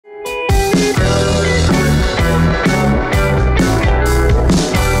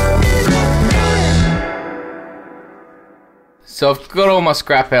So I've got all my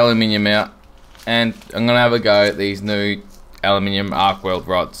scrap aluminium out, and I'm going to have a go at these new aluminium arc weld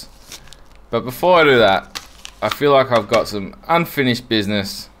rods. But before I do that, I feel like I've got some unfinished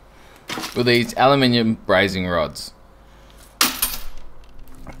business with these aluminium brazing rods.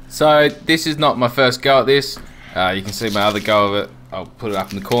 So this is not my first go at this. You can see my other go of it. I'll put it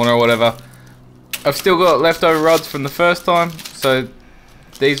up in the corner or whatever. I've still got leftover rods from the first time, so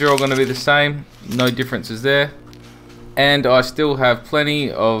these are all going to be the same, no differences there. And I still have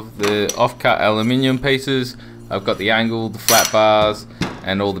plenty of the off-cut aluminium pieces. I've got the angle, the flat bars,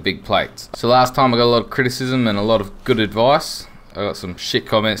 and all the big plates. So last time I got a lot of criticism and a lot of good advice. I got some shit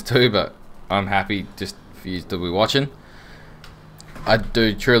comments too, but I'm happy just for you to be watching. I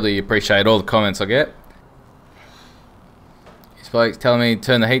do truly appreciate all the comments I get. These folks telling me to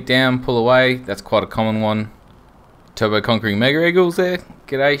turn the heat down, pull away. That's quite a common one. Turbo Conquering Mega Eagles there.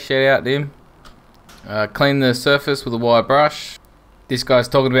 G'day, shout out to him. Clean the surface with a wire brush. This guy's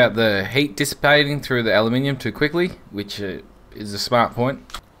talking about the heat dissipating through the aluminium too quickly, which is a smart point.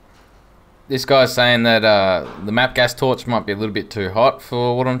 This guy's saying that the map gas torch might be a little bit too hot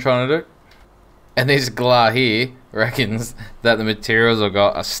for what I'm trying to do. And this Gday here reckons that the materials I've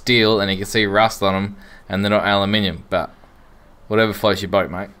got are steel and you can see rust on them and they're not aluminium, but whatever floats your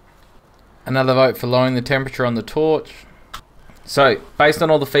boat, mate. Another vote for lowering the temperature on the torch. So, based on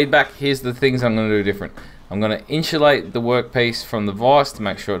all the feedback, here's the things I'm going to do different. I'm going to insulate the workpiece from the vise to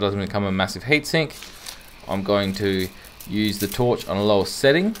make sure it doesn't become a massive heat sink. I'm going to use the torch on a lower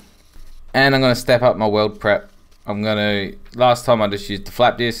setting. And I'm going to step up my weld prep. Last time I just used the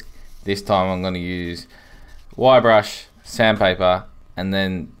flap disc. This time I'm going to use wire brush, sandpaper, and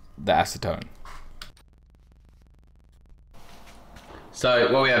then the acetone.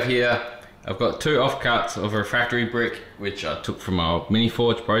 So, what we have here, I've got two offcuts of a refractory brick, which I took from my mini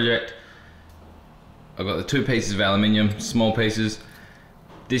forge project. I've got the two pieces of aluminium, small pieces.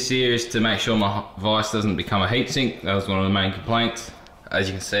 This here is to make sure my vise doesn't become a heat sink. That was one of the main complaints. As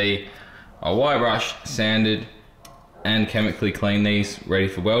you can see, I wire brush, sanded, and chemically clean these, ready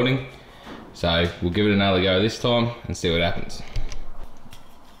for welding. So we'll give it another go this time and see what happens.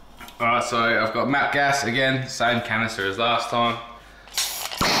 Alright, so I've got map gas again, same canister as last time.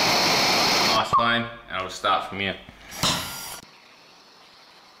 Nice flame, and I'll start from here.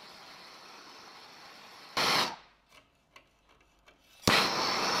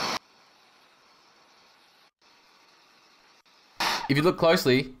 If you look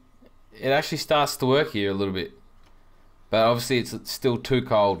closely, it actually starts to work here a little bit, but obviously it's still too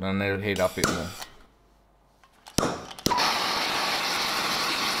cold and it'll heat up a bit more.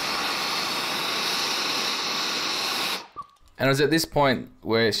 And it was at this point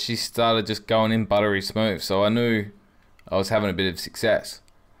where she started just going in buttery smooth, so I knew I was having a bit of success.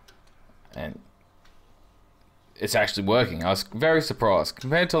 And it's actually working. I was very surprised.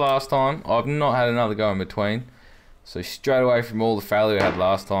 Compared to last time, I've not had another go in between. So straight away from all the failure I had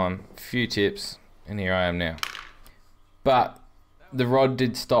last time, a few tips, and here I am now. But the rod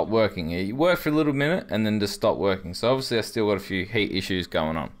did stop working. It worked for a little minute and then just stopped working. So obviously I still got a few heat issues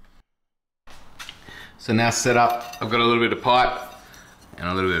going on. So now set up, I've got a little bit of pipe and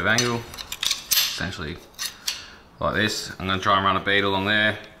a little bit of angle, essentially like this. I'm going to try and run a bead along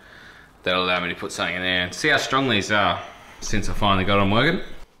there. That'll allow me to put something in there and see how strong these are since I finally got them working.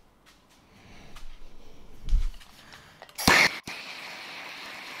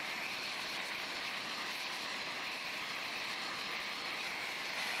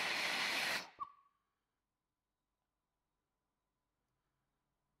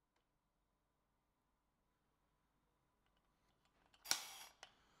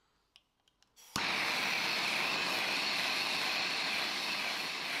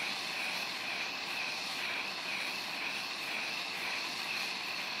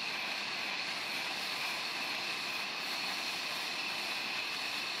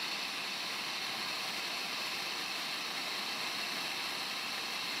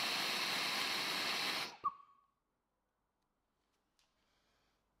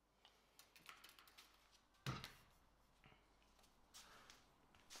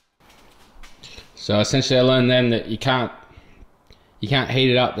 So essentially I learned then that you can't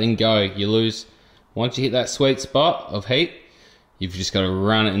heat it up then go. You lose, once you hit that sweet spot of heat, you've just got to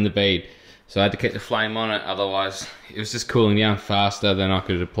run it in the bead. So I had to keep the flame on it, otherwise it was just cooling down faster than I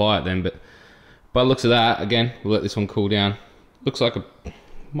could apply it then. But by the looks of that, again, we'll let this one cool down. Looks like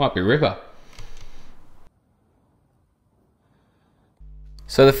might be a ripper.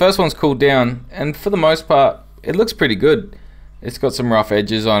 So the first one's cooled down, and for the most part, it looks pretty good. It's got some rough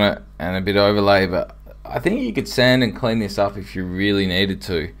edges on it and a bit of overlay, but I think you could sand and clean this up if you really needed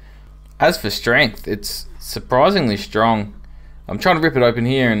to. As for strength, it's surprisingly strong. I'm trying to rip it open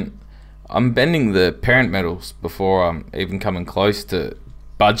here and I'm bending the parent metals before I'm even coming close to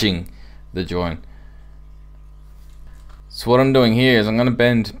budging the joint. So what I'm doing here is I'm going to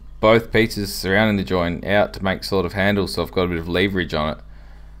bend both pieces surrounding the joint out to make sort of handles, so I've got a bit of leverage on it.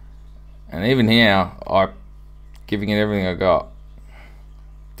 And even here, I'm giving it everything I got.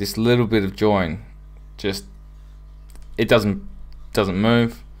 This little bit of joint, just, it doesn't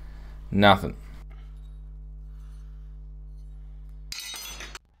move, nothing.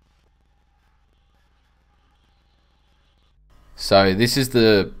 So this is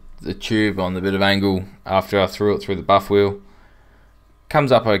the tube on the bit of angle after I threw it through the buff wheel.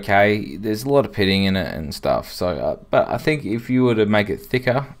 Comes up okay. There's a lot of pitting in it and stuff. So, but I think if you were to make it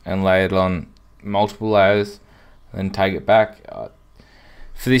thicker and lay it on multiple layers, then take it back.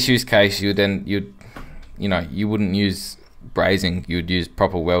 For this use case, you wouldn't use brazing. You would use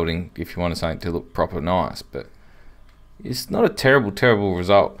proper welding if you wanted something to look proper nice. But it's not a terrible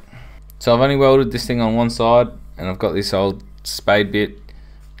result. So I've only welded this thing on one side, and I've got this old spade bit.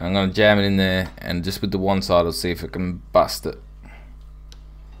 I'm going to jam it in there, and just with the one side I'll see if it can bust it.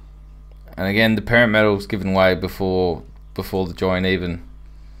 And again, the parent metal's given way before the joint even.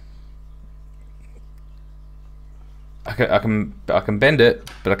 I can bend it,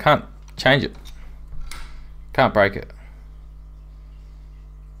 but I can't change it. Can't break it.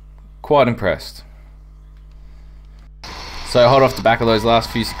 Quite impressed. So hot off the back of those last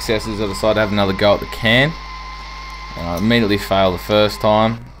few successes, I decided to have another go at the can. And I immediately failed the first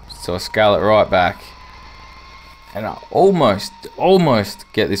time, so I scale it right back. And I almost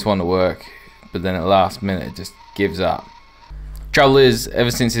get this one to work, but then at the last minute it just gives up. Trouble is,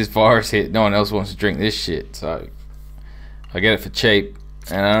 ever since this virus hit, no one else wants to drink this shit, so I get it for cheap,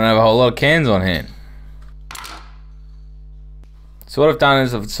 and I don't have a whole lot of cans on hand. So what I've done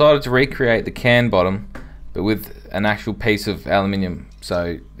is I've decided to recreate the can bottom, but with an actual piece of aluminium,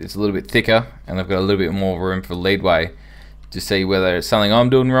 so it's a little bit thicker, and I've got a little bit more room for leadway to see whether it's something I'm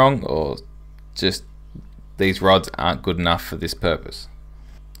doing wrong or just these rods aren't good enough for this purpose.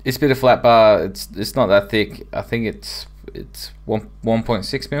 This bit of flat bar, it's not that thick. I think it's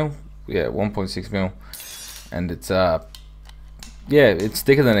 1.6 mil. Yeah, 1.6 mil, and it's yeah, it's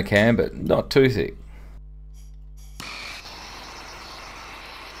thicker than a can, but not too thick.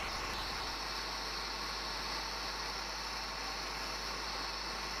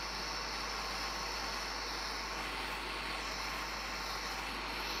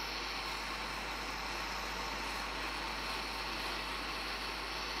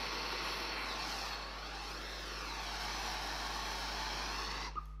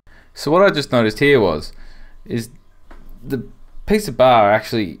 So what I just noticed here is the piece of bar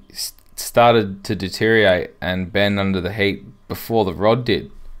actually started to deteriorate and bend under the heat before the rod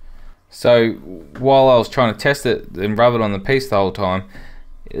did. So while I was trying to test it and rub it on the piece the whole time,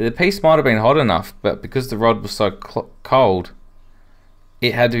 the piece might have been hot enough, but because the rod was so cold,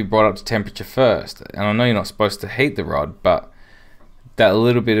 it had to be brought up to temperature first. And I know you're not supposed to heat the rod, but that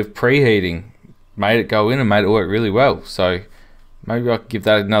little bit of preheating made it go in and made it work really well. So maybe I could give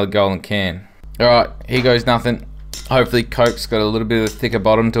that another go on the can. Alright, here goes nothing. Hopefully Coke's got a little bit of a thicker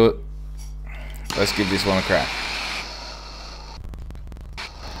bottom to it. Let's give this one a crack.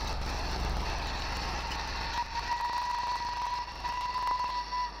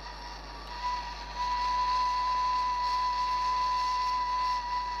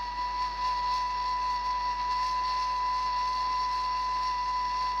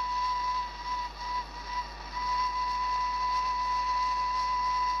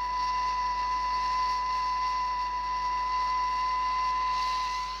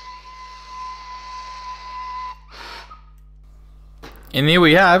 And here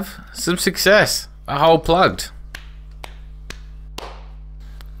we have some success. A hole plugged.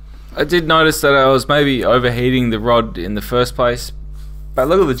 I did notice that I was maybe overheating the rod in the first place, but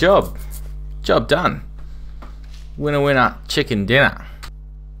look at the job. Job done. Winner winner chicken dinner.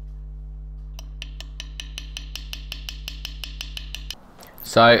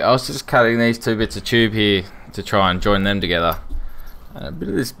 So I was just cutting these two bits of tube here to try and join them together. And a bit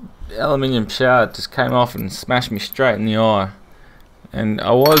of this aluminium shard just came off and smashed me straight in the eye. And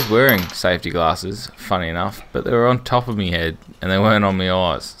I was wearing safety glasses, funny enough, but they were on top of my head and they weren't on my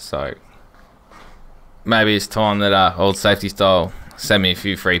eyes. So maybe it's time that old safety style send me a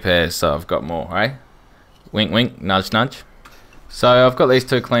few free pairs so I've got more, eh? Wink wink, nudge nudge. So I've got these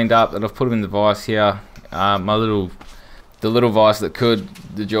two cleaned up and I've put them in the vise here. The little vise that could,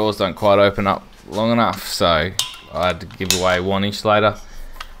 the jaws don't quite open up long enough, so I had to give away 1 insulator,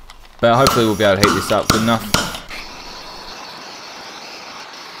 but hopefully we'll be able to heat this up good enough.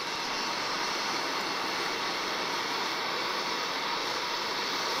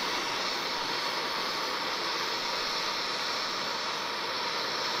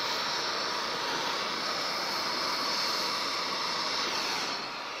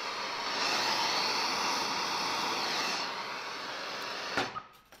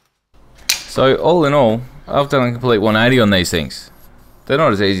 So all in all, I've done a complete 180 on these things. They're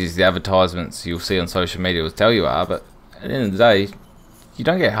not as easy as the advertisements you'll see on social media will tell you are, but at the end of the day, you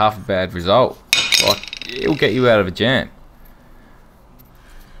don't get half a bad result. Like, it'll get you out of a jam.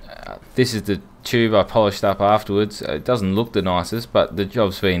 This is the tube I polished up afterwards. It doesn't look the nicest, but the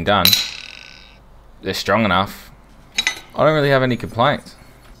job's been done. They're strong enough. I don't really have any complaints.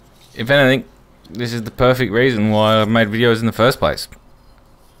 If anything, this is the perfect reason why I've made videos in the first place.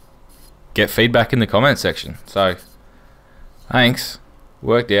 Get feedback in the comments section. So, thanks.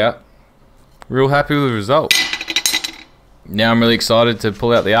 Worked out. Real happy with the result. Now I'm really excited to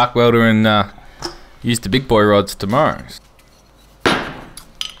pull out the arc welder and use the big boy rods tomorrow.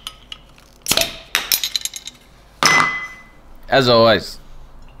 As always,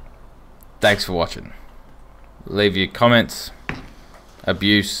 thanks for watching. Leave your comments,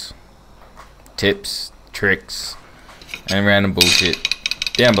 abuse, tips, tricks, and random bullshit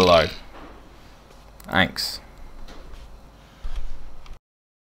down below. Thanks.